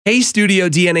Hey, Studio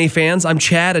DNA fans, I'm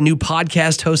Chad, a new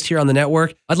podcast host here on the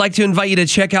network. I'd like to invite you to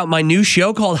check out my new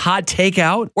show called Hot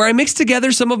Takeout, where I mix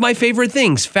together some of my favorite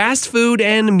things, fast food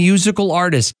and musical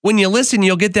artists. When you listen,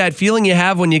 you'll get that feeling you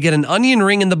have when you get an onion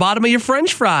ring in the bottom of your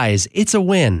French fries. It's a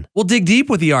win. We'll dig deep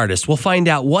with the artist. We'll find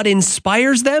out what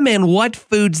inspires them and what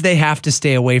foods they have to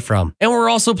stay away from. And we're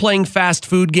also playing fast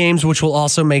food games, which will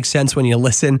also make sense when you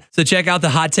listen. So check out the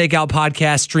Hot Takeout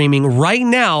podcast streaming right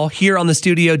now here on the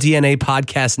Studio DNA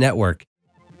Podcast Network.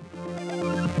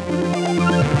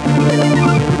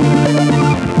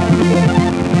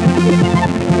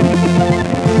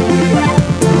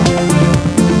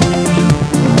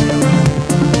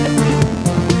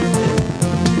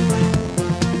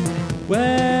 Welcome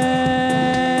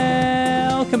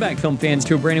back, film fans,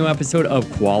 to a brand new episode of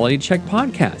Quality Check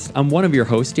Podcast. I'm one of your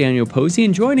hosts, Daniel Posey,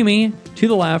 and joining me to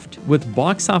the left with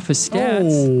box office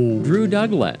stats, Drew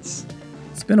Douglas.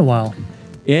 It's been a while.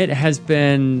 It has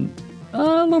been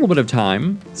a little bit of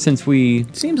time since we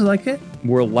Seems like it.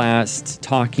 were last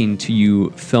talking to you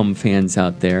film fans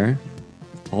out there,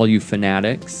 all you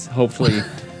fanatics. Hopefully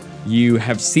you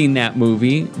have seen that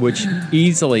movie, which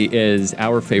easily is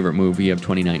our favorite movie of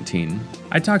 2019.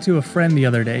 I talked to a friend the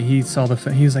other day. He saw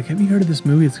he was like, "Have you heard of this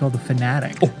movie? It's called The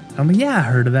Fanatic." Oh. I'm like, "Yeah, I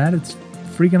heard of that. It's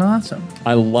freaking awesome."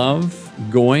 I love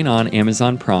going on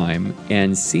Amazon Prime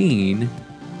and seeing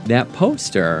that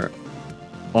poster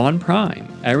on Prime.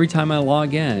 Every time I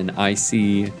log in, I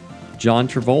see John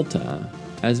Travolta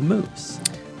as Moose.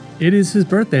 It is his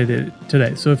birthday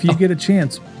today, so if you get a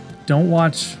chance, don't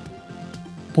watch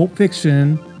Pulp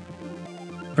Fiction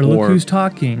or Look Who's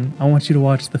Talking. I want you to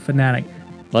watch The Fanatic.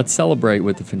 Let's celebrate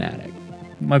with The Fanatic.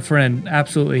 My friend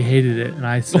absolutely hated it, and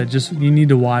I said, you need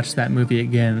to watch that movie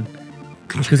again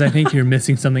because I think you're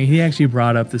missing something. He actually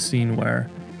brought up the scene where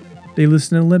they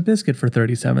listen to Limp Bizkit for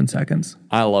 37 seconds.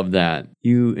 I love that.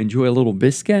 You enjoy a little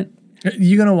biscuit?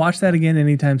 You going to watch that again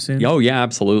anytime soon? Oh, yeah,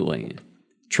 absolutely.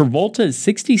 Travolta is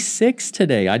 66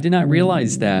 today. I did not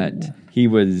realize that he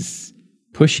was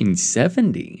pushing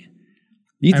 70.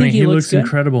 You think he looks good?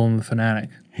 incredible in The Fanatic.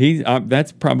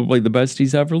 That's probably the best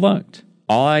he's ever looked.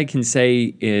 All I can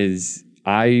say is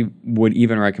I would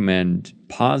even recommend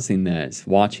pausing this,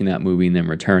 watching that movie, and then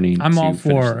returning. I'm all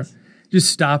for just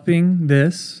stopping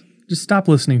this. Just stop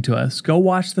listening to us. Go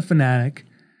watch The Fanatic.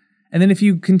 And then if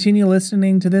you continue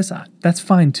listening to this, that's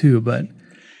fine too. But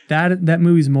that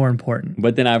movie's more important.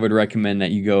 But then I would recommend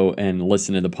that you go and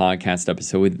listen to the podcast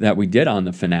episode that we did on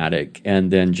The Fanatic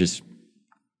and then just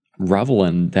revel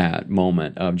in that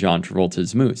moment of John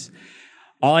Travolta's Moose.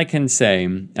 All I can say, I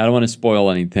don't want to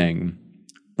spoil anything,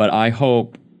 but I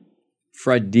hope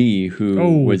Fred D.,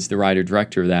 who was the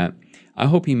writer-director of that, I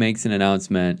hope he makes an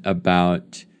announcement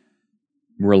about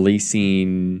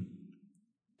releasing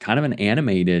kind of an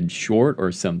animated short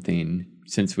or something,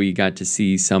 since we got to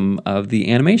see some of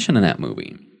the animation in that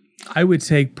movie. I would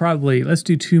take let's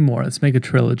do 2 more. Let's make a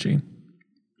trilogy.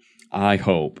 I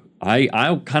hope. I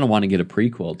kind of want to get a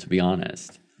prequel, to be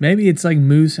honest. Maybe it's like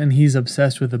Moose and he's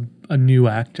obsessed with a new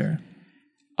actor.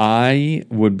 I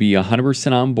would be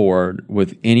 100% on board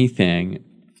with anything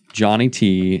Johnny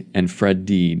T and Fred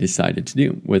D decided to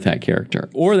do with that character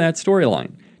or that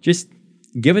storyline. Just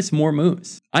give us more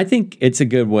Moose. I think it's a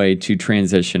good way to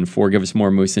transition for Give Us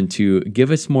More Moose into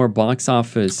Give Us More Box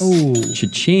Office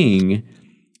Cha-ching.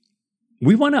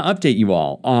 We want to update you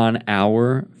all on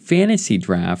our fantasy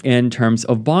draft in terms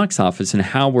of box office and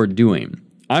how we're doing.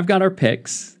 I've got our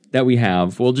picks that we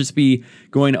have. We'll just be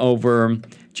going over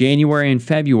January and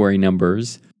February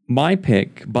numbers. My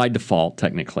pick, by default,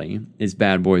 technically, is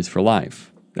Bad Boys for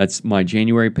Life. That's my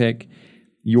January pick.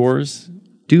 Yours,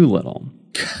 Doolittle.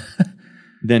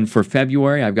 Then for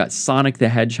February, I've got Sonic the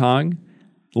Hedgehog,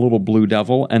 the little blue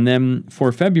devil. And then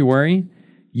for February,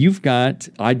 you've got,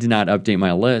 I did not update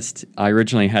my list. I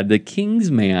originally had The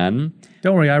Kingsman.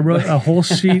 Don't worry, I wrote a whole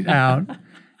sheet out,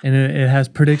 and it has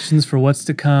predictions for what's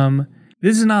to come.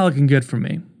 This is not looking good for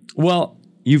me. Well,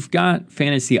 you've got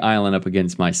Fantasy Island up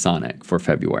against my Sonic for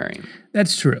February.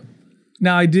 That's true.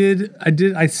 Now,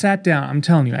 I sat down, I'm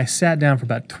telling you, I sat down for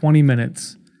about 20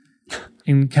 minutes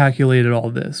and calculated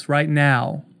all this. Right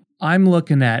now, I'm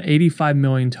looking at 85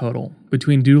 million total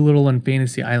between Doolittle and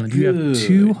Fantasy Island. You have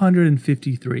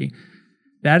 253.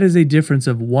 That is a difference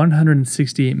of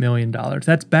 $168 million.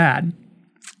 That's bad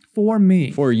for me.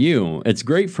 For you. It's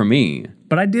great for me.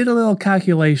 But I did a little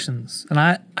calculations, and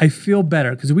I feel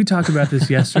better because we talked about this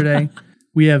yesterday.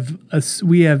 We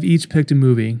have each picked a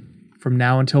movie from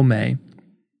now until May.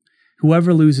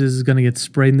 Whoever loses is going to get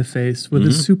sprayed in the face with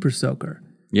a super soaker.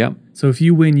 Yep. So if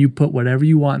you win, you put whatever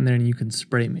you want in there and you can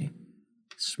spray me.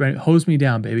 Hose me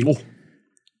down, baby. Oh.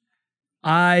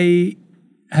 I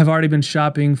have already been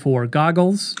shopping for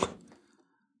goggles,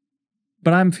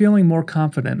 but I'm feeling more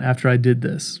confident after I did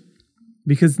this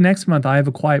because next month I have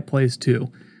A Quiet Place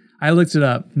 2. I looked it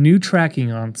up. New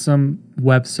tracking on some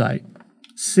website.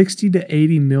 $60 to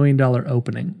 $80 million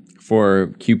opening. For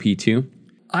QP2?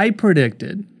 I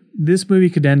predicted this movie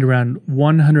could end around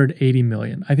 180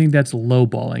 million. I think that's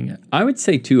lowballing it. I would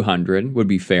say 200 would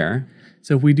be fair.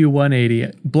 So if we do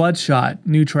 180, Bloodshot,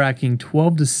 new tracking,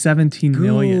 12 to 17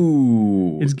 million.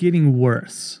 Ooh. It's getting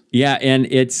worse. Yeah, and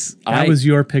it's... That was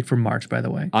your pick for March, by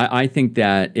the way. I think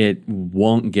that it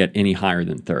won't get any higher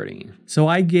than 30. So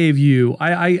I gave you...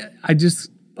 I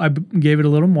gave it a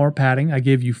little more padding. I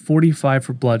gave you 45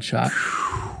 for Bloodshot.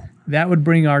 That would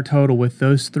bring our total with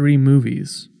those three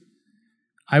movies.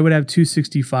 I would have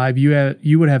 265.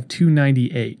 You would have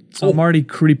 298. So I'm already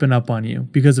creeping up on you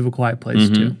because of A Quiet Place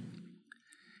 2.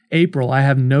 April, I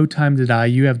have No Time to Die.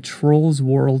 You have Trolls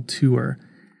World Tour.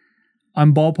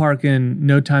 I'm ballparking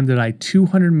No Time to Die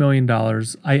 $200 million.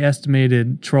 I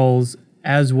estimated Trolls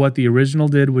as what the original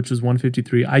did, which was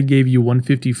 153. I gave you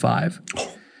 155.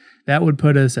 That would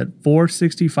put us at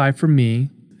 465 for me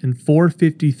and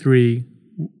 453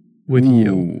 with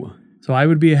you. So I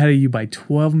would be ahead of you by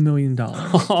 $12 million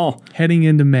heading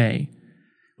into May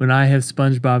when I have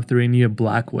SpongeBob 3 and you have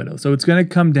Black Widow. So it's going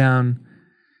to come down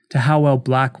to how well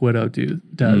Black Widow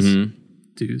does.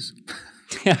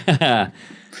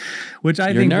 Which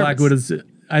I think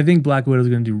Black Widow's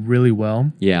going to do really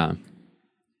well. Yeah.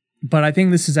 But I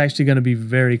think this is actually going to be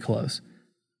very close.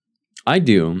 I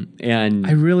do. And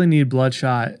I really need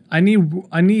Bloodshot. I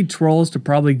need Trolls to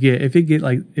probably get if it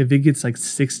gets like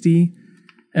 60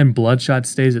 and Bloodshot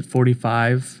stays at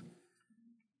 45,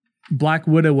 Black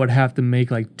Widow would have to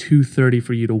make like 230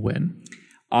 for you to win.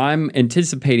 I'm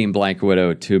anticipating Black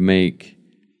Widow to make...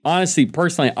 Honestly,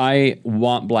 personally, I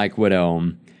want Black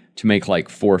Widow to make like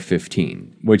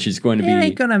 415, which is going to be... It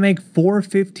ain't going to make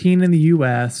 415 in the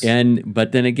U.S.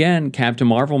 But then again, Captain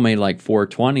Marvel made like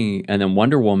 420, and then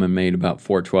Wonder Woman made about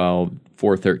 412,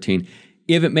 413.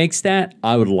 If it makes that,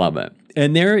 I would love it.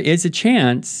 And there is a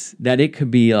chance that it could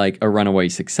be like a runaway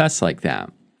success like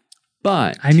that.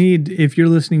 But... if you're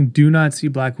listening, do not see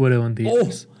Black Widow in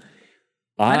theaters.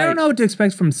 I don't know what to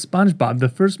expect from SpongeBob. The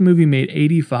first movie made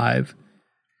 85.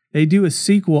 They do a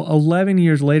sequel 11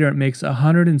 years later. It makes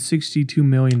 $162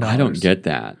 million. I don't get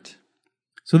that.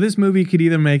 So this movie could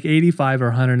either make 85 or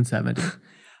 170.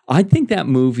 I think that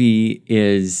movie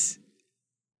is...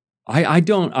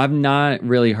 I've not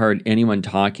really heard anyone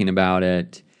talking about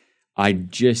it. I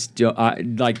just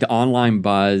don't... like the online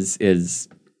buzz is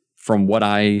from what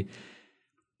I...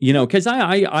 because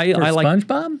I like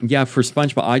SpongeBob. Yeah, for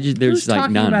SpongeBob, there's Who's like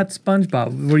talking none about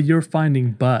SpongeBob where you're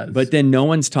finding buzz. But then no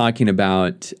one's talking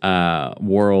about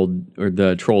World or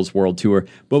the Trolls World Tour.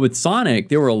 But with Sonic,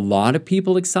 there were a lot of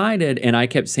people excited, and I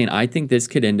kept saying I think this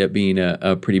could end up being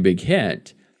a pretty big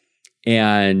hit.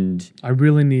 And I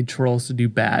really need Trolls to do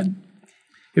bad.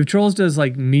 If Trolls does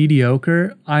like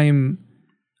mediocre,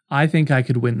 I think I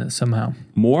could win this somehow.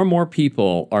 More and more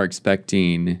people are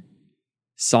expecting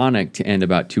Sonic to end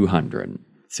about 200.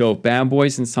 So if Bad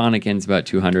Boys and Sonic ends about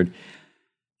 200,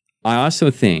 I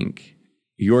also think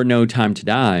Your No Time to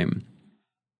Die,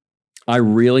 I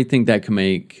really think that could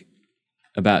make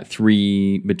about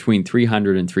between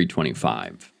 300 and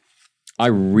 325. I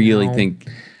really think...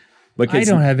 Because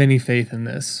I don't have any faith in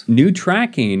this. New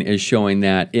tracking is showing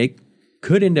that it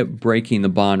could end up breaking the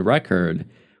Bond record,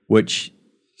 which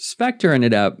Spectre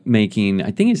ended up making, I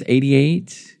think it's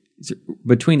 88...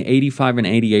 between 85 and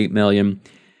 88 million.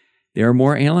 There are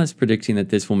more analysts predicting that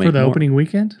this will make for the more. Opening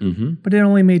weekend. Mm-hmm. But it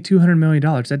only made $200 million.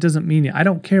 That doesn't mean I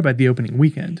don't care about the opening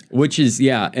weekend. Which is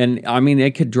and I mean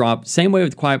it could drop. Same way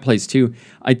with Quiet Place 2.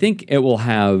 I think it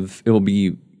will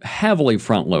be heavily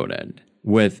front loaded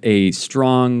with a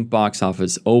strong box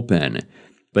office open,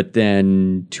 but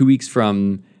then 2 weeks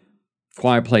from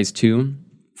Quiet Place 2,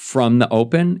 from the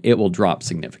open, it will drop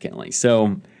significantly.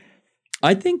 So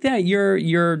I think that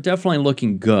you're definitely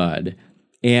looking good,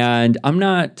 and I'm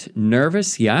not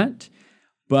nervous yet,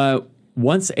 but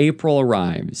once April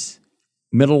arrives,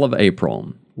 middle of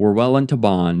April, we're well into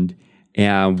Bond,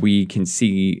 and we can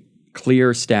see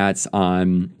clear stats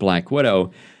on Black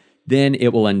Widow, then it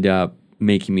will end up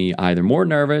making me either more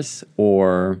nervous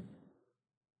or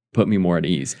put me more at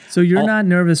ease. So you're not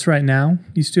nervous right now?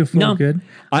 You still feel good?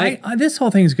 This whole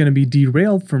thing is going to be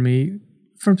derailed for me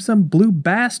from some blue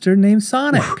bastard named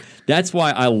Sonic. That's why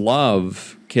I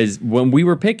love, because when we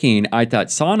were picking, I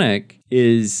thought Sonic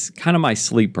is kind of my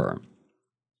sleeper.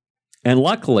 And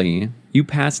luckily, you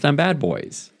passed on Bad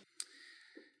Boys.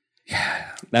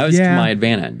 Yeah. That was to my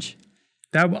advantage.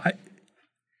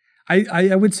 I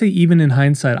I would say even in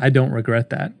hindsight, I don't regret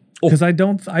that because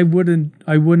I wouldn't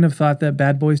have thought that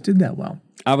Bad Boys did that well.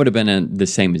 I would have been the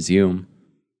same as you.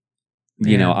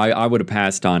 You know, I would have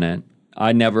passed on it.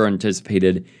 I never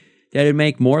anticipated that it'd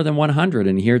make more than 100,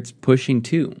 and here it's pushing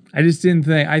 2. I just didn't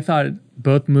think. I thought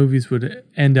both movies would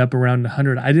end up around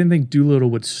 100. I didn't think Doolittle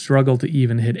would struggle to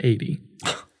even hit 80.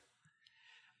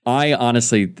 I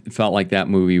honestly felt like that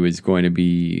movie was going to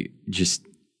be just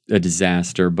a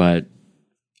disaster, but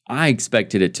I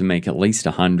expected it to make at least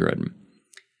 100.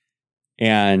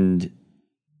 And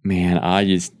man,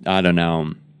 I don't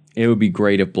know. It would be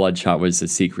great if Bloodshot was a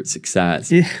secret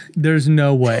success. There's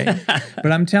no way.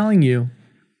 But I'm telling you,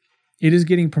 it is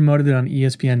getting promoted on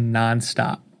ESPN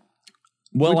nonstop.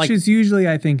 Well, which is usually,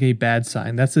 I think, a bad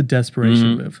sign. That's a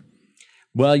desperation move.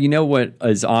 Well, you know what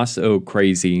is also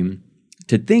crazy?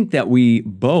 To think that we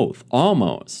both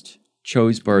almost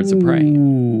chose Birds of Prey.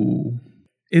 Ooh.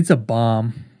 It's a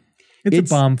bomb.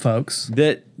 It's a bomb, folks.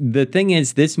 The thing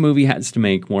is, this movie has to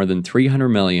make more than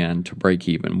 $300 million to break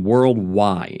even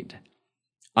worldwide.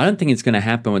 I don't think it's going to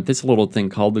happen with this little thing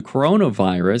called the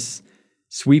coronavirus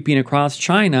sweeping across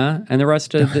China and the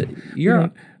rest of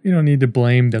Europe. You don't need to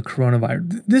blame the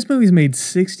coronavirus. This movie's made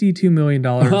 $62 million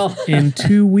in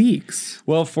 2 weeks.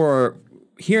 Well, for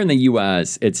here in the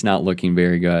U.S., it's not looking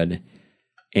very good.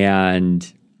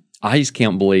 And I just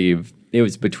can't believe it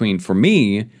was between, for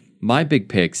me, my big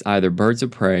picks, either Birds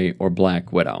of Prey or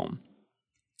Black Widow.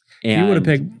 If you would have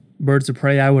picked Birds of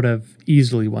Prey, I would have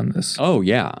easily won this. Oh,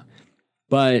 yeah.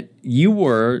 But you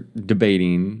were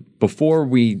debating, before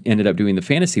we ended up doing the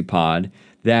fantasy pod,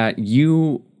 that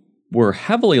you were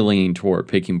heavily leaning toward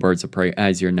picking Birds of Prey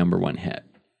as your number one hit.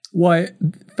 Well,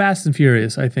 Fast and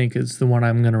Furious, I think, is the one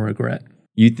I'm going to regret.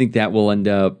 You think that will end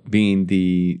up being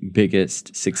the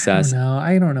biggest success? No,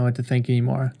 I don't know what to think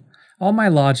anymore. All my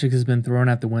logic has been thrown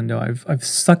out the window. I've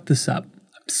sucked this up.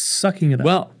 I'm sucking it up.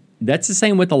 Well, that's the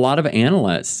same with a lot of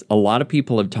analysts. A lot of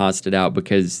people have tossed it out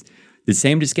because the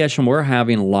same discussion we're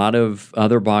having, a lot of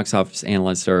other box office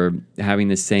analysts are having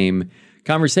the same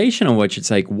conversation, in which it's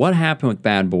like, what happened with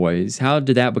Bad Boys? How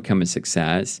did that become a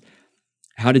success?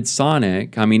 How did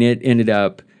Sonic? I mean, it ended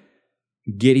up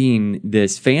getting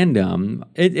this fandom.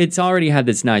 It's already had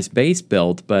this nice base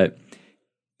built, but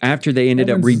after they ended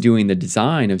up redoing the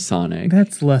design of Sonic.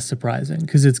 That's less surprising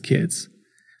because it's kids.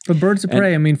 But Birds of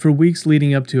Prey, I mean, for weeks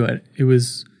leading up to it, it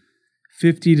was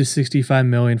 50 to 65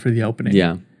 million for the opening.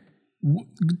 Yeah.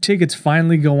 Tickets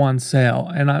finally go on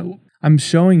sale, and I'm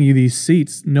showing you these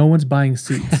seats. No one's buying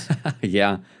seats.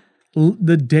 Yeah.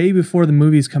 The day before the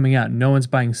movie's coming out, no one's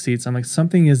buying seats. I'm like,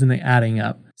 something isn't adding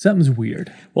up. Something's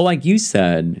weird. Well, like you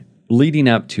said, leading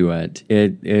up to it,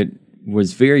 it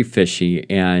was very fishy,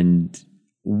 and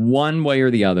one way or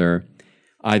the other,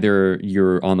 either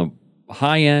you're on the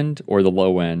high end or the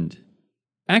low end.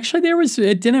 Actually,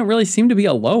 it didn't really seem to be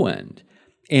a low end.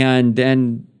 And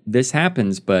then this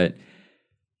happens, but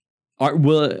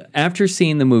after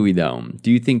seeing the movie, though,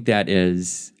 do you think that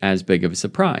is as big of a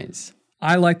surprise?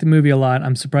 I like the movie a lot.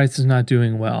 I'm surprised it's not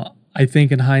doing well. I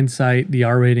think in hindsight, the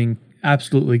R rating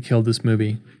absolutely killed this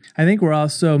movie. I think we're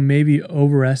also maybe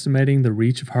overestimating the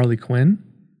reach of Harley Quinn.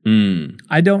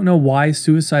 I don't know why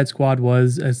Suicide Squad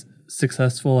was as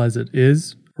successful as it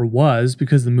is, or was,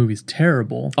 because the movie's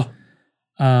terrible.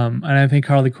 And I think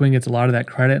Harley Quinn gets a lot of that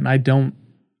credit, and I don't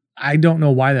know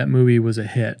why that movie was a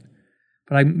hit.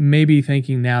 But I may be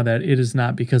thinking now that it is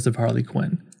not because of Harley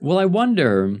Quinn. Well, I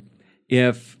wonder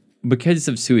if, because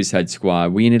of Suicide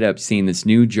Squad, we ended up seeing this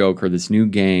new Joker, this new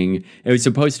gang. It was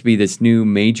supposed to be this new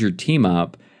major team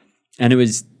up, and it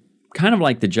was kind of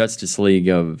like the Justice League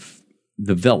of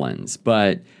the villains.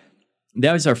 But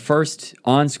that was our first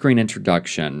on-screen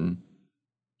introduction,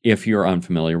 if you're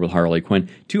unfamiliar with Harley Quinn,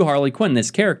 to Harley Quinn, this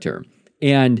character.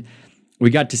 And we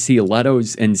got to see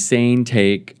Leto's insane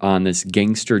take on this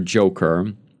gangster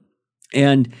Joker.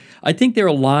 And I think there are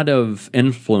a lot of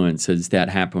influences that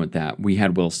happen with that. We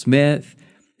had Will Smith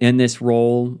in this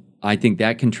role. I think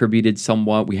that contributed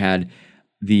somewhat. We had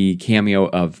the cameo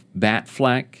of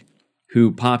Batfleck,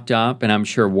 who popped up, and I'm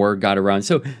sure word got around.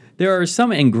 So there are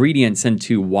some ingredients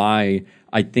into why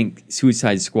I think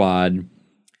Suicide Squad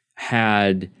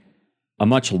had a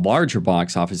much larger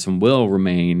box office and will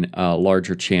remain a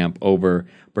larger champ over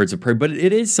Birds of Prey. But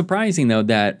it is surprising, though,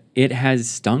 that it has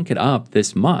stunk it up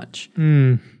this much.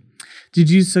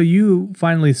 So you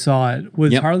finally saw it.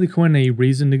 Was Harley Quinn a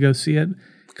reason to go see it?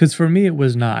 Because for me, it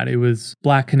was not. It was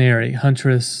Black Canary,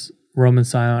 Huntress, Roman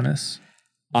Sionis.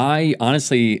 I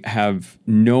honestly have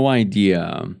no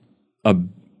idea of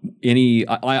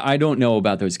I don't know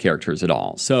about those characters at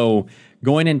all. So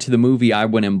going into the movie, I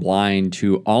went in blind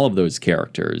to all of those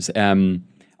characters.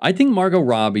 I think Margot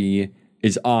Robbie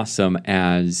is awesome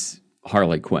as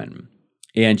Harley Quinn,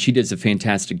 and she does a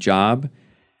fantastic job.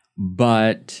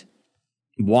 But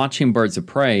watching Birds of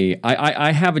Prey,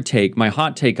 I have a take. My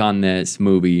hot take on this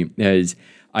movie is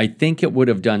I think it would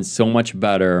have done so much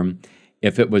better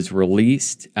if it was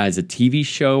released as a TV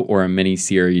show or a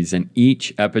miniseries, and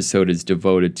each episode is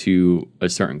devoted to a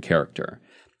certain character.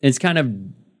 It's kind of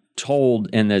told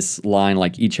in this line,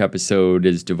 like each episode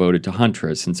is devoted to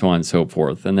Huntress and so on and so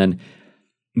forth. And then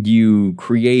you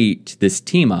create this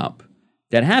team up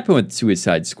that happened with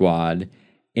Suicide Squad.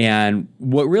 And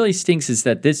what really stinks is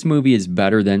that this movie is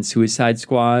better than Suicide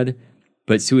Squad,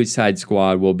 but Suicide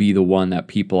Squad will be the one that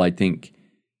people, I think,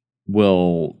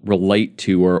 will relate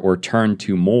to or turn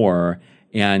to more.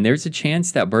 And there's a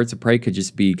chance that Birds of Prey could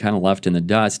just be kind of left in the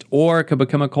dust, or it could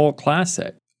become a cult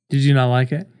classic. Did you not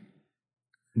like it?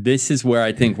 This is where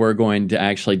I think we're going to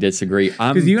actually disagree.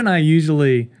 Because you and I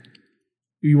usually,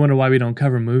 you wonder why we don't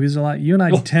cover movies a lot. You and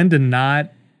I tend to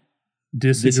not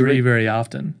disagree very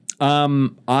often.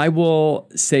 I will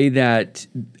say that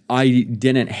I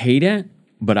didn't hate it,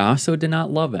 but I also did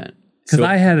not love it. Because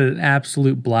I had an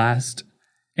absolute blast.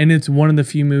 And it's one of the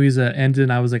few movies that ended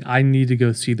and I was like, I need to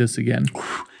go see this again.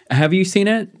 Have you seen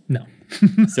it? No.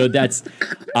 So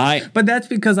But that's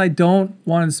because I don't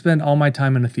want to spend all my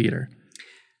time in a theater.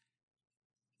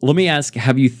 Let me ask,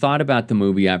 have you thought about the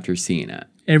movie after seeing it?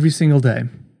 Every single day.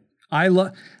 I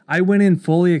went in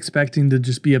fully expecting to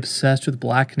just be obsessed with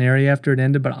Black Canary after it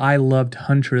ended, but I loved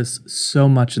Huntress so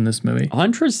much in this movie.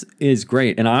 Huntress is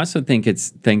great. And I also think it's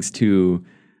thanks to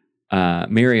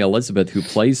Mary Elizabeth, who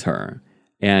plays her.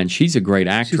 And she's a great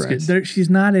actress. She's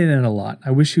not in it a lot.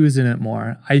 I wish she was in it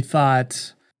more. I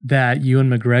thought that Ewan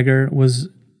McGregor was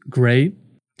great.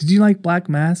 Did you like Black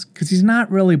Mask? Because he's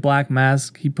not really Black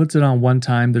Mask. He puts it on one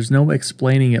time. There's no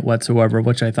explaining it whatsoever,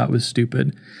 which I thought was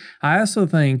stupid. I also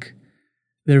think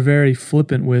they're very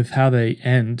flippant with how they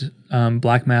end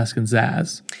Black Mask and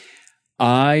Zsasz.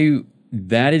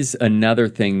 That is another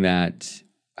thing that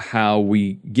how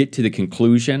we get to the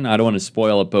conclusion. I don't want to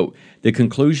spoil it, but the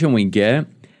conclusion we get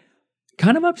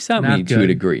kind of upset me to a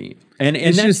degree. And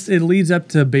it's just, it leads up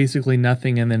to basically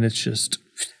nothing, and then it's just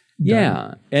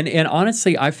yeah. And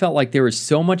honestly, I felt like there was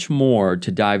so much more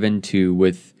to dive into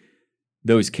with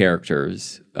those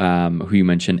characters who you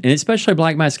mentioned, and especially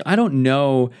Black Mask. I don't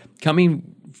know,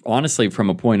 coming honestly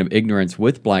from a point of ignorance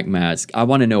with Black Mask, I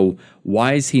want to know,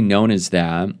 why is he known as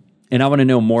that? And I want to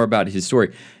know more about his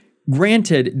story.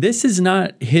 Granted, this is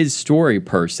not his story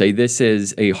per se. This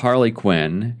is a Harley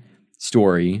Quinn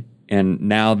story. And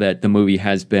now that the movie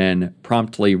has been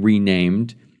promptly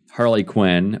renamed Harley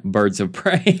Quinn, Birds of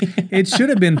Prey. It should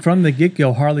have been from the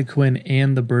get-go Harley Quinn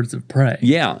and the Birds of Prey.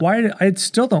 Yeah. I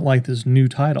still don't like this new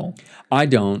title. I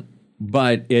don't,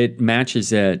 but it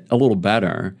matches it a little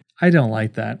better. I don't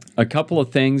like that. A couple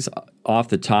of things off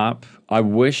the top. I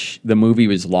wish the movie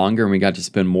was longer and we got to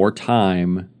spend more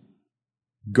time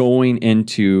going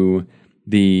into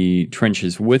the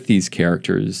trenches with these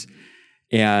characters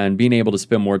and being able to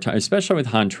spend more time, especially with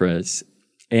Huntress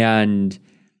and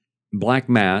Black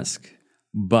Mask.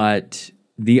 But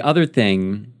the other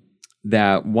thing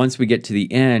that once we get to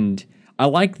the end, I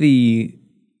like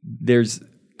there's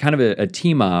kind of a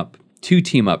team up, two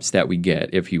team ups that we get,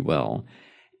 if you will.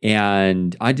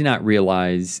 And I did not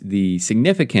realize the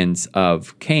significance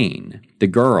of Kane, the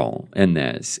girl in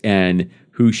this, and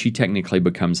who she technically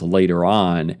becomes later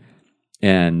on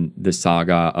in the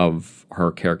saga of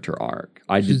her character arc.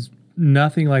 She's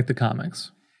nothing like the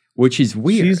comics. Which is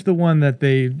weird. She's the one that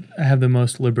they have the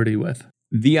most liberty with.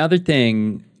 The other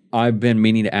thing I've been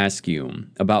meaning to ask you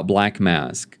about Black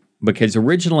Mask, because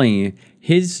originally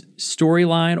his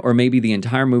storyline, or maybe the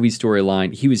entire movie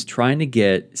storyline, he was trying to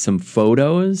get some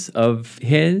photos of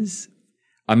his.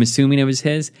 I'm assuming it was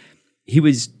his. He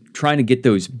was trying to get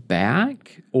those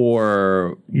back,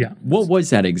 or yeah, what was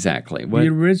that exactly? The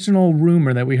original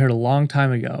rumor that we heard a long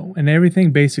time ago, and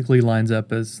everything basically lines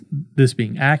up as this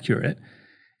being accurate,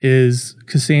 is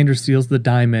Cassandra steals the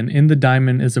diamond. In the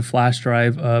diamond is a flash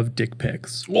drive of dick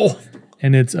pics. Oh.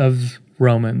 And it's of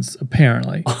Romans,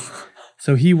 apparently.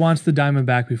 So he wants the diamond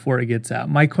back before it gets out.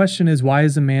 My question is, why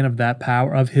does a man of that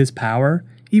power, of his power,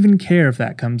 even care if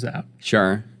that comes out?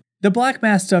 Sure. The Black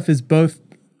Mask stuff is both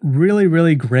really,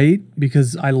 really great,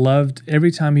 because I loved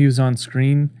every time he was on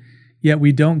screen, yet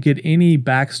we don't get any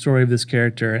backstory of this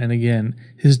character. And again,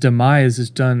 his demise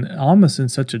is done almost in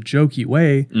such a jokey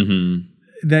way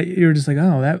that you're just like,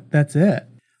 oh, that's it.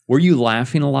 Were you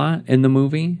laughing a lot in the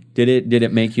movie? Did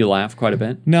it make you laugh quite a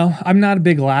bit? No, I'm not a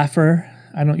big laugher.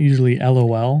 I don't usually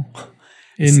LOL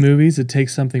in movies. It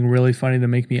takes something really funny to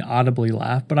make me audibly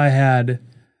laugh. But I had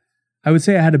I would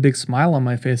say I had a big smile on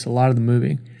my face a lot of the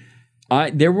movie.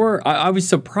 I was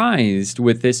surprised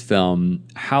with this film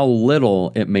how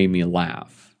little it made me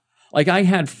laugh. Like, I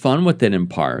had fun with it in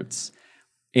parts,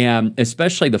 and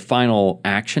especially the final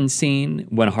action scene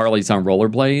when Harley's on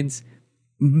rollerblades,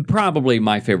 probably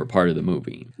my favorite part of the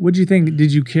movie. What'd you think?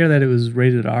 Did you care that it was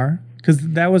rated R? Because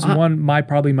that was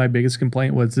probably my biggest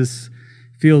complaint was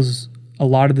a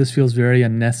lot of this feels very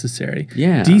unnecessary.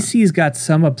 Yeah. DC's got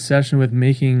some obsession with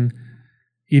making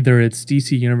either it's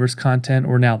DC Universe content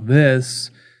or now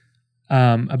this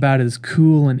about as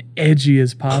cool and edgy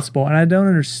as possible, and I don't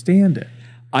understand it.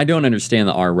 I don't understand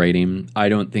the R rating. I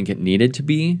don't think it needed to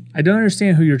be. I don't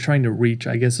understand who you're trying to reach,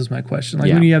 I guess is my question. Like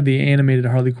Yeah. when you have the animated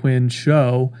Harley Quinn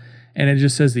show and it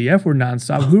just says the F word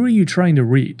nonstop, who are you trying to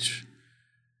reach?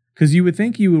 Because you would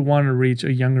think you would want to reach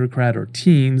a younger crowd or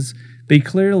teens. They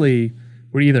clearly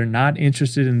were either not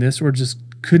interested in this or just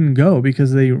couldn't go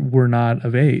because they were not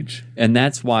of age. And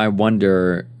that's why I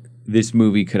wonder this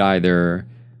movie could either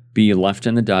be left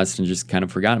in the dust and just kind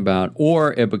of forgotten about,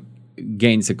 or it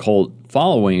gains a cult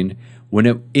following when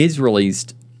it is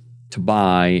released to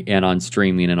buy and on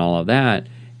streaming and all of that,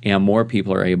 and more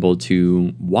people are able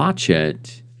to watch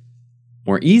it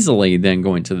more easily than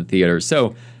going to the theater.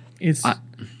 So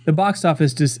the box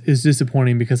office is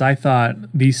disappointing because I thought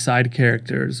these side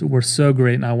characters were so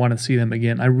great and I want to see them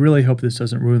again. I really hope this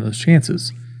doesn't ruin those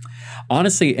chances.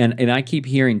 honestly, and I keep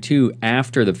hearing too,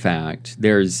 after the fact,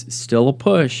 there's still a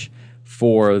push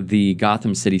for the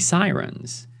Gotham City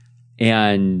Sirens.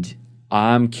 And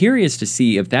I'm curious to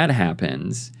see if that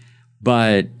happens.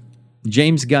 But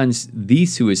James Gunn's The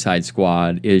Suicide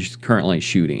Squad is currently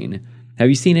shooting. Have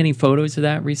you seen any photos of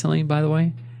that recently, by the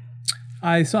way?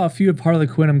 I saw a few of Harley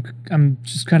Quinn. I'm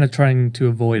just kind of trying to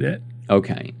avoid it.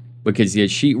 Okay. Because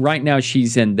yeah, right now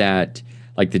she's in that,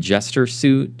 like the Jester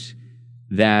suit,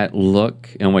 that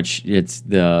look in which it's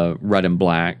the red and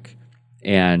black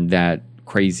and that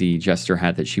crazy Jester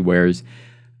hat that she wears.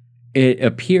 It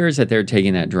appears that they're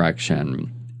taking that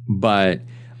direction. But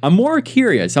I'm more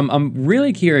curious. I'm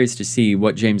really curious to see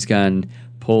what James Gunn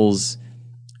pulls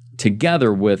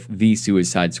together with The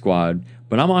Suicide Squad.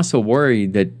 But I'm also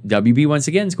worried that WB once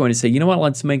again is going to say, you know what,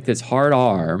 let's make this hard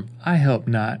R. I hope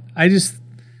not.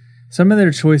 Some of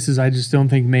their choices I just don't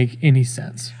think make any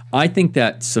sense. I think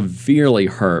that severely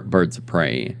hurt Birds of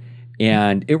Prey.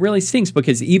 And it really stinks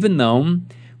because even though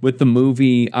with the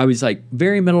movie, I was like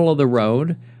very middle of the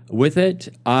road with it,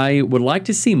 I would like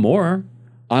to see more.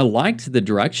 I liked the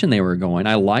direction they were going.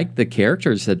 I liked the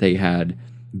characters that they had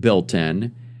built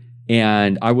in.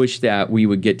 And I wish that we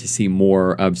would get to see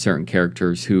more of certain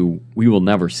characters who we will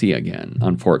never see again,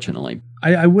 unfortunately.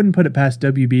 I wouldn't put it past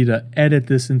WB to edit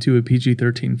this into a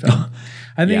PG-13 film.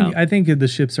 I think the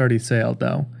ship's already sailed,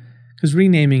 though, because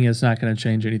renaming is not going to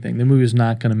change anything. The movie is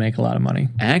not going to make a lot of money.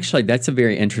 Actually, that's a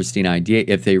very interesting idea.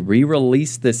 If they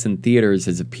re-release this in theaters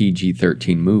as a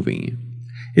PG-13 movie.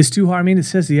 It's too hard. I mean, it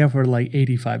says the F word like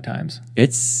 85 times.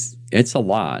 It's a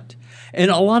lot.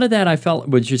 And a lot of that I felt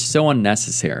was just so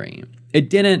unnecessary. It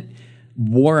didn't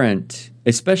warrant,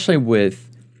 especially with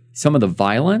some of the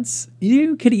violence.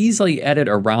 You could easily edit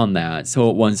around that so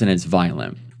it wasn't as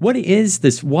violent. What is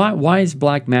this? Why is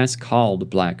Black Mask called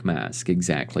Black Mask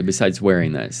exactly, besides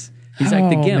wearing this? He's like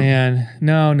the Gimp. Oh, man.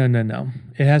 No.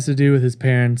 It has to do with his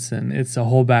parents, and it's a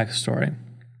whole backstory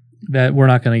that we're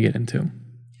not going to get into.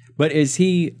 But is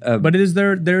he... But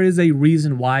there is a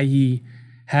reason why he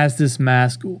has this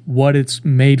mask, what it's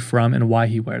made from, and why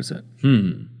he wears it.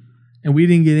 And we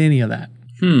didn't get any of that.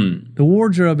 The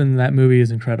wardrobe in that movie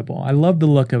is incredible. I love the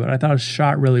look of it. I thought it was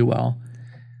shot really well.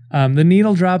 The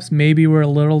needle drops maybe were a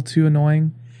little too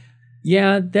annoying.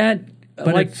 Yeah, that...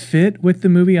 But it fit with the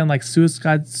movie, unlike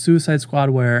Suicide Squad,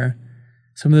 where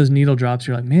some of those needle drops,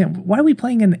 you're like, man, why are we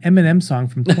playing an Eminem song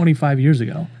from 25 years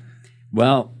ago?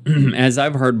 Well, as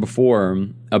I've heard before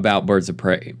about Birds of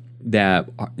Prey, that,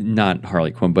 not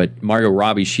Harley Quinn, but Margot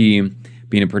Robbie, she,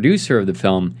 being a producer of the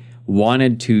film,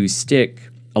 wanted to stick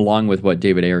along with what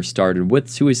David Ayer started with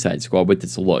Suicide Squad with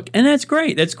this look. And that's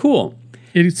great. That's cool.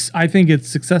 I think it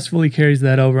successfully carries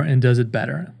that over and does it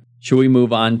better. Should we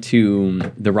move on to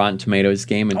the Rotten Tomatoes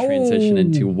game and transition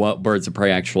into what Birds of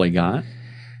Prey actually got?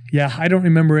 Yeah, I don't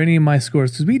remember any of my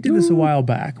scores because we did this a while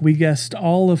back. We guessed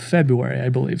all of February, I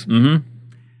believe.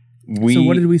 So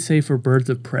what did we say for Birds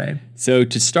of Prey? So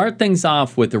to start things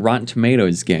off with the Rotten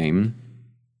Tomatoes game,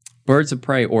 Birds of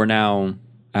Prey, or now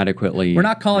adequately...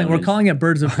 We're calling it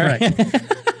Birds of Prey.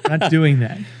 Not doing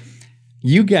that.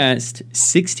 You guessed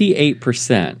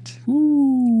 68%.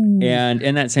 Ooh. And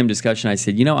in that same discussion, I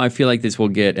said, I feel like this will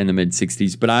get in the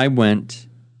mid-60s, but I went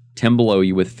 10 below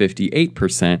you with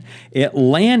 58%. It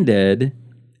landed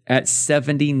at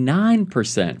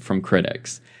 79% from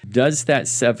critics. Does that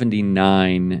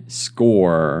 79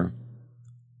 score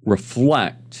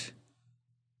reflect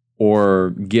or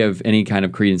give any kind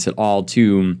of credence at all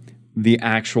to the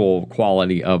actual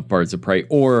quality of Birds of Prey?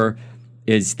 Or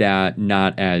is that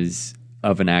not as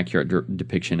of an accurate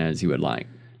depiction as you would like?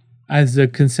 As a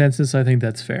consensus, I think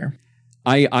that's fair.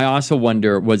 I also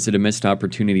wonder, was it a missed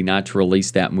opportunity not to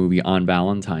release that movie on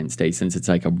Valentine's Day since it's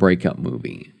like a breakup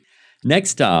movie?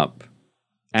 Next up,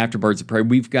 after Birds of Prey,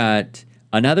 we've got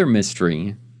another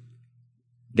mystery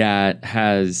that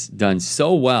has done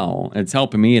so well. It's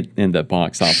helping me in the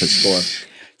box office score.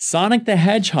 Sonic the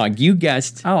Hedgehog, you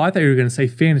guessed. Oh, I thought you were going to say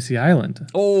Fantasy Island.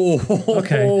 Oh,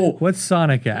 Okay. What's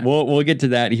Sonic at? We'll get to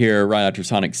that here right after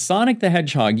Sonic. Sonic the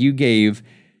Hedgehog, you gave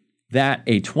that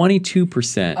a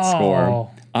 22%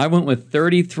 score. I went with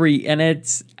 33, and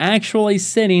it's actually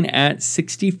sitting at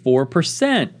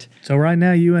 64%. So right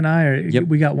now, you and I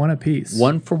we got one apiece.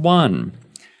 1 for 1.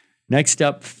 Next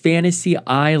up, Fantasy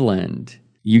Island.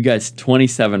 You guessed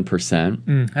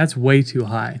 27%. That's way too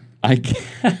high.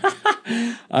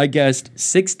 I guessed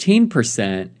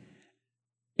 16%,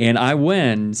 and I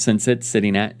win since it's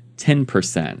sitting at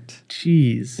 10%.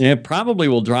 Jeez. It probably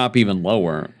will drop even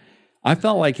lower. I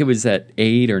felt like it was at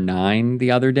 8 or 9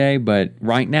 the other day, but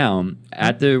right now,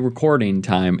 at the recording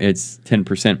time, it's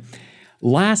 10%.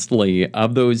 Lastly,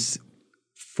 of those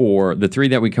 4, the 3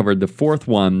 that we covered, the 4th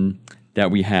one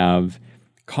that we have,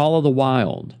 Call of the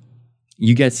Wild.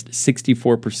 You guessed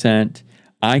 64%.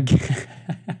 I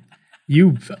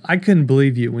couldn't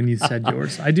believe you when you said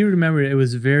yours. I do remember it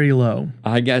was very low.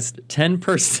 I guessed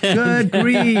 10%. Good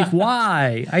grief.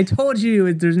 Why? I told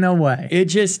you there's no way.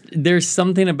 There's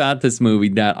something about this movie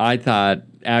that I thought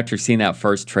after seeing that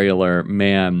first trailer,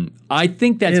 man, I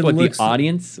think that's the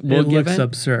audience will give it. It looks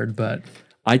absurd, but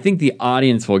I think the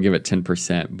audience will give it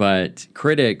 10%, but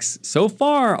critics so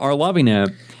far are loving it.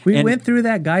 We went through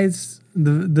that guy's,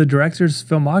 the director's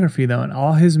filmography though, and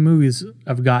all his movies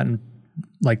have gotten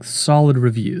like solid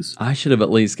reviews. I should have at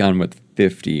least gone with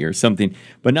 50 or something.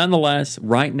 But nonetheless,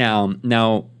 right now,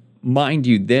 mind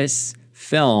you, this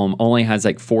film only has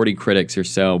like 40 critics or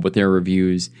so with their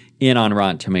reviews in on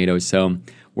Rotten Tomatoes. So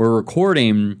we're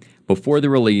recording before the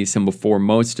release and before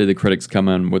most of the critics come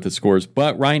in with the scores.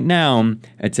 But right now,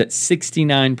 it's at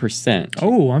 69%.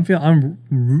 Oh,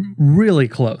 I'm really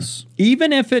close.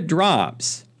 Even if it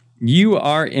drops, you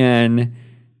are in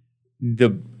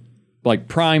the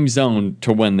prime zone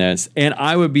to win this, and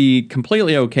I would be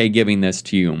completely okay giving this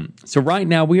to you. So right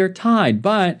now we are tied,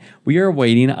 but we are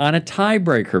waiting on a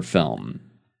tiebreaker film.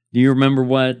 Do you remember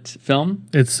what film?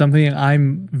 It's something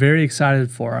I'm very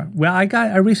excited for. Well,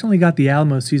 I recently got the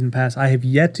Alamo season pass. I have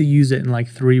yet to use it in like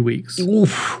 3 weeks.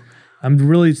 Oof. I'm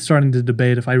really starting to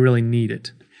debate if I really need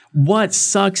it. What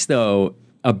sucks though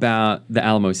about the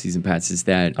Alamo season pass is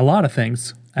that a lot of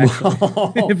things. Actually,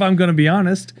 if I'm going to be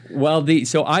honest. Well,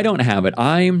 so I don't have it.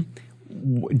 I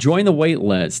joined the wait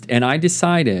list, and I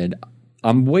decided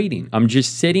I'm waiting. I'm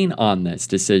just sitting on this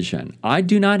decision. I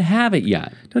do not have it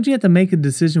yet. Don't you have to make a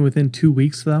decision within 2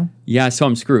 weeks, though? Yeah, so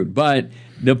I'm screwed. But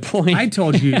the point... I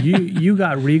told you, you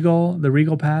got the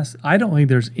Regal pass. I don't think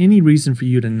there's any reason for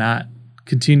you to not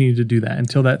continue to do that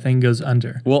until that thing goes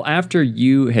under. Well, after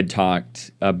you had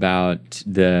talked about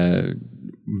the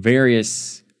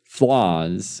various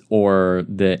flaws or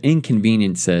the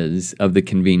inconveniences of the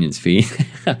convenience fee.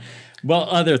 Well,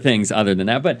 other things other than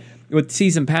that. But with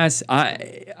season pass,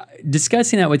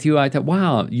 discussing that with you, I thought,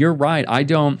 wow, you're right. I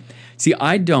don't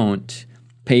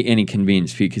pay any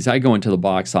convenience fee because I go into the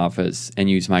box office and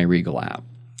use my Regal app.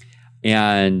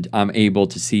 And I'm able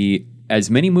to see as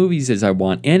many movies as I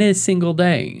want in a single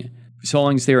day, so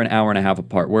long as they're an hour and a half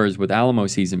apart. Whereas with Alamo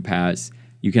season pass,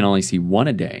 you can only see one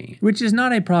a day. Which is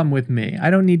not a problem with me. I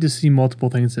don't need to see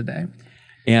multiple things a day.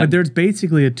 But there's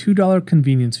basically a $2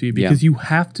 convenience fee because you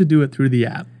have to do it through the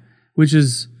app, which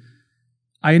is,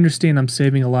 I understand I'm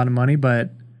saving a lot of money, but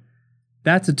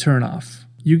that's a turnoff.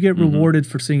 You get rewarded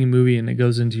for seeing a movie and it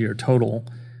goes into your total,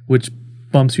 which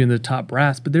bumps you in the top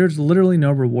brass, but there's literally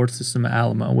no reward system at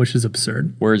Alamo, which is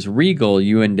absurd. Whereas Regal,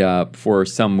 you end up, for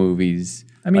some movies...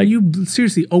 I mean, you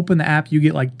seriously open the app, you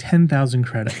get like 10,000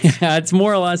 credits. Yeah, it's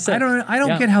more or less. I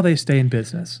don't get how they stay in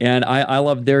business. And I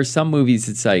love, there are some movies,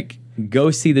 it's like, go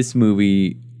see this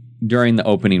movie during the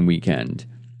opening weekend,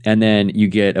 and then you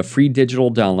get a free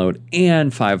digital download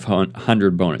and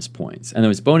 500 bonus points. And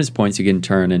those bonus points you can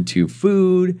turn into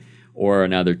food or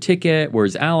another ticket,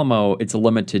 whereas Alamo, it's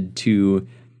limited to,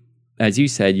 as you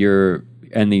said, you're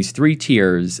in these 3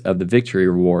 tiers of the victory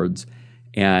rewards,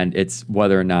 and it's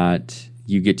whether or not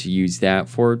you get to use that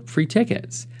for free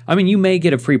tickets. I mean, you may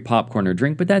get a free popcorn or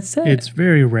drink, but that's it. It's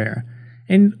very rare.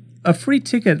 And a free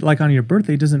ticket like on your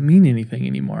birthday doesn't mean anything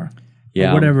anymore.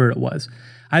 Yeah. Or whatever it was.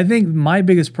 I think my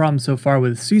biggest problem so far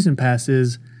with season pass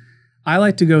is I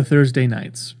like to go Thursday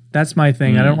nights. That's my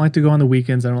thing. I don't like to go on the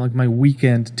weekends. I don't like my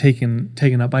weekend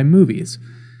taken up by movies.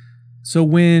 So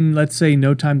when, let's say,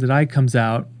 No Time to Die comes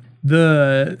out,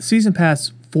 the season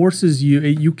pass forces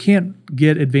you can't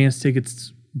get advance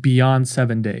tickets beyond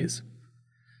 7 days.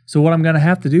 So what I'm going to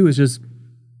have to do is just,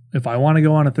 if I want to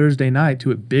go on a Thursday night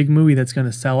to a big movie that's going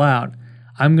to sell out,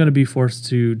 I'm going to be forced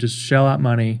to just shell out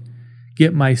money,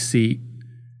 get my seat.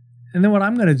 And then what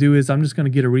I'm going to do is I'm just going to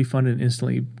get a refund and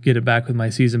instantly get it back with my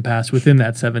season pass within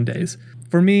that 7 days.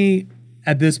 For me,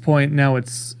 at this point, now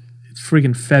it's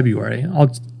freaking February.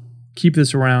 I'll keep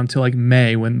this around till like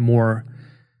May when more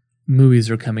movies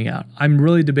are coming out. I'm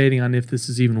really debating on if this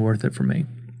is even worth it for me.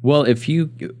 Well, you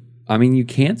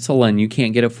cancel and you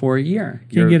can't get it for a year.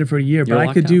 Can't get it for a year, but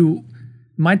I could do.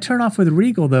 My turnoff with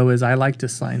Regal, though, is I like to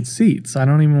sign seats. I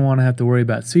don't even want to have to worry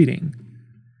about seating.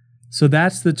 So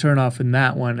that's the turnoff in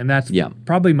that one, and that's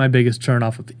probably my biggest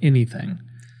turnoff of anything.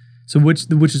 So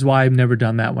which is why I've never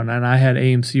done that one. And I had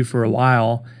AMC for a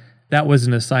while. That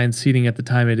wasn't assigned seating at the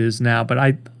time it is now, but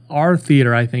our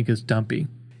theater, I think, is dumpy.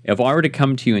 If I were to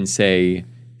come to you and say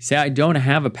I don't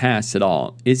have a pass at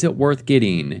all, is it worth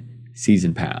getting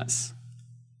season pass?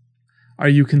 Are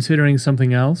you considering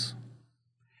something else?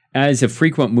 As a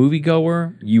frequent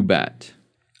moviegoer, you bet.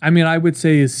 I mean, I would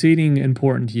say, is seating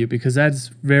important to you? Because that's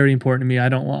very important to me. I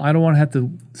don't want to have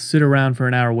to sit around for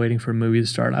an hour waiting for a movie to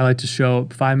start. I like to show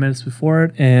up 5 minutes before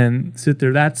it and sit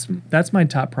there. That's my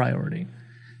top priority.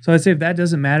 So I'd say if that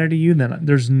doesn't matter to you, then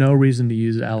there's no reason to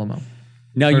use Alamo.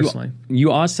 Now, personally.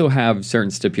 you also have certain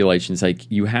stipulations, like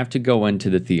you have to go into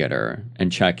the theater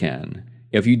and check in.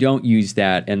 If you don't use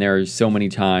that, and there are so many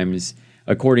times,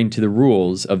 according to the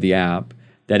rules of the app,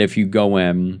 that if you go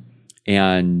in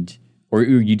or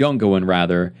you don't go in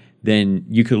rather, then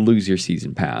you could lose your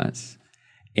season pass.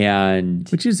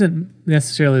 Which isn't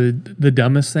necessarily the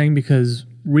dumbest thing, because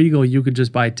Regal, you could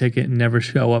just buy a ticket and never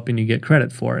show up and you get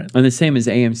credit for it. And the same as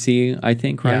AMC, I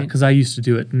think, right? Yeah, because I used to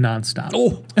do it nonstop.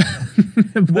 Oh!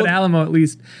 But Alamo, at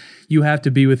least, you have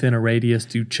to be within a radius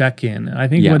to check in. And I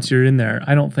think once you're in there,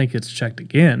 I don't think it's checked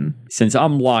again. Since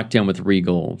I'm locked in with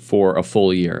Regal for a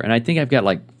full year, and I think I've got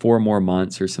like 4 more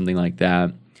months or something like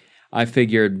that, I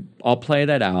figured I'll play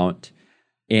that out.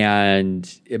 And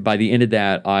by the end of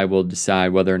that, I will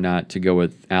decide whether or not to go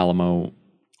with Alamo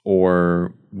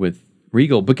or with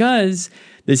Regal. Because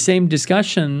the same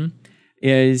discussion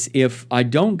is if I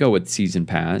don't go with season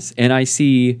pass and I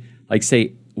see, like,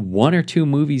 say, 1 or 2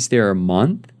 movies there a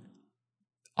month,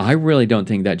 I really don't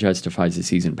think that justifies a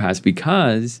season pass,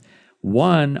 because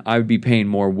 1, I would be paying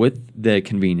more with the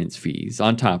convenience fees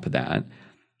on top of that.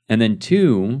 And then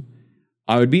 2,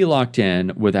 I would be locked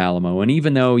in with Alamo. And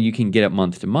even though you can get it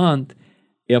month to month,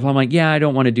 if I'm like, I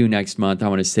don't want to do next month, I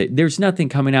want to say there's nothing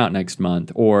coming out next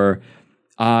month, or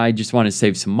I just want to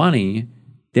save some money,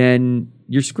 then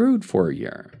you're screwed for a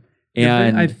year.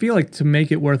 And I feel like to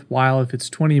make it worthwhile, if it's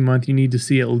 $20 a month, you need to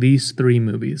see at least 3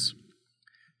 movies.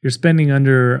 You're spending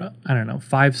under, I don't know,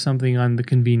 5 something on the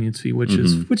convenience fee, which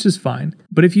is fine.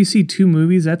 But if you see 2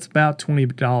 movies, that's about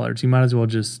 $20. You might as well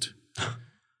just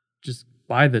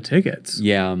buy the tickets.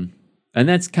 Yeah. And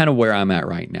that's kind of where I'm at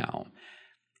right now.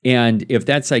 And if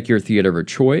that's like your theater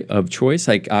of choice,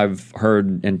 like I've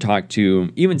heard and talked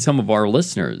to even some of our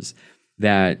listeners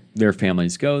that their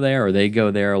families go there or they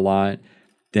go there a lot,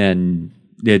 then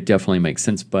it definitely makes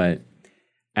sense. But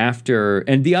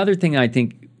and the other thing I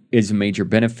think is a major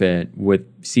benefit with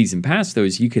season pass, though,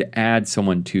 is you could add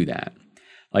someone to that.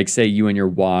 Like, say you and your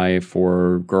wife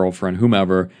or girlfriend,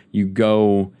 whomever, you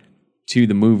go to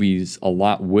the movies a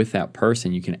lot with that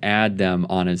person. You can add them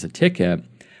on as a ticket.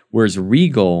 Whereas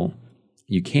Regal,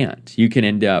 you can't. You can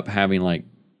end up having like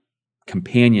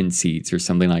companion seats or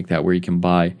something like that where you can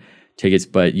buy tickets,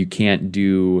 but you can't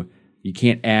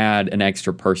add an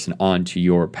extra person onto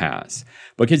your pass.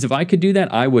 Because if I could do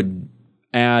that, I would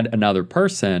add another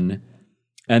person,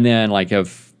 and then like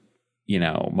if,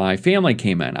 my family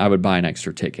came in, I would buy an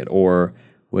extra ticket, or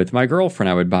with my girlfriend,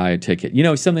 I would buy a ticket,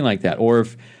 something like that. Or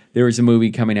if there was a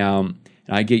movie coming out and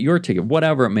I get your ticket,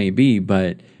 whatever it may be,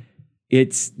 but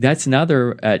that's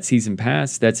another at season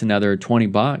pass. That's another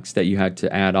 $20 that you had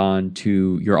to add on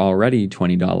to your already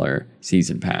 $20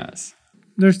 season pass.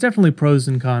 There's definitely pros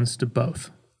and cons to both.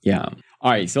 Yeah.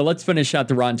 All right. So let's finish out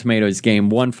the Rotten Tomatoes game.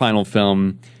 One final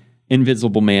film,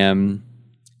 Invisible Man.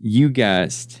 You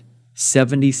guessed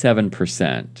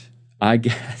 77%. I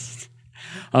guessed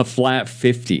a flat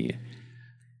 50.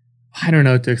 I don't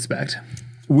know what to expect.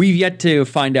 We've yet to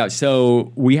find out.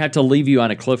 So we have to leave you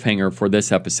on a cliffhanger for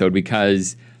this episode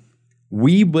because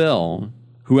we will,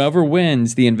 whoever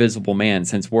wins the Invisible Man,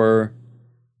 since we're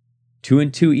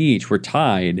 2-2 each, we're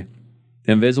tied,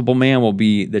 the Invisible Man will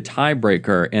be the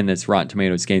tiebreaker in this Rotten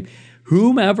Tomatoes game.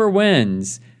 Whomever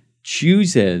wins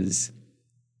chooses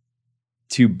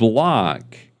to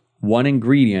block one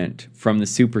ingredient from the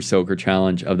Super Soaker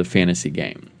Challenge of the fantasy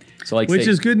game. So Which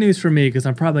is good news for me because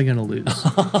I'm probably going to lose.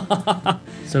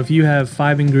 So if you have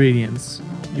 5 ingredients,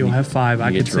 you'll have 5.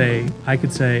 I could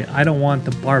say I don't want the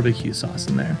barbecue sauce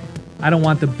in there. I don't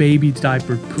want the baby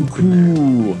diaper poop in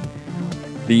there.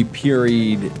 The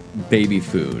pureed baby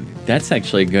food. That's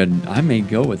actually good. I may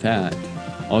go with that.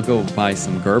 I'll go buy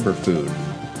some Gerber food.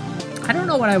 I don't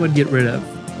know what I would get rid of.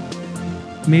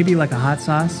 Maybe like a hot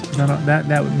sauce.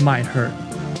 That might hurt.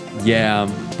 Yeah.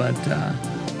 But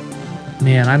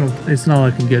man, it's not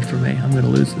looking good for me. I'm gonna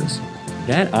lose this.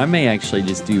 That I may actually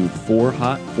just do 4 or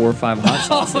 5 hot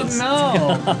sauces.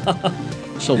 Oh no.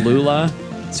 Cholula,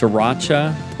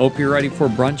 sriracha. Hope you're ready for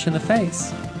brunch in the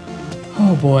face.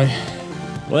 Oh boy.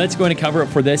 Well, that's going to cover it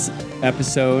for this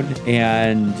episode.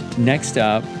 And next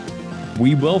up,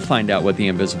 we will find out what the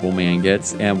Invisible Man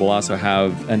gets, and we'll also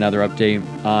have another update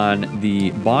on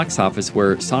the box office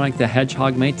where Sonic the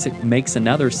Hedgehog makes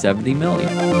another $70 million.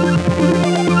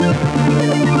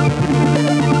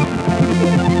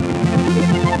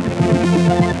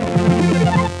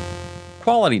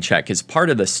 Quality Check is part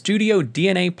of the Studio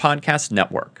DNA Podcast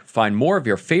Network. Find more of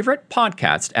your favorite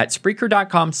podcasts at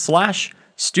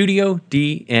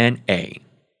Spreaker.com/StudioDNA.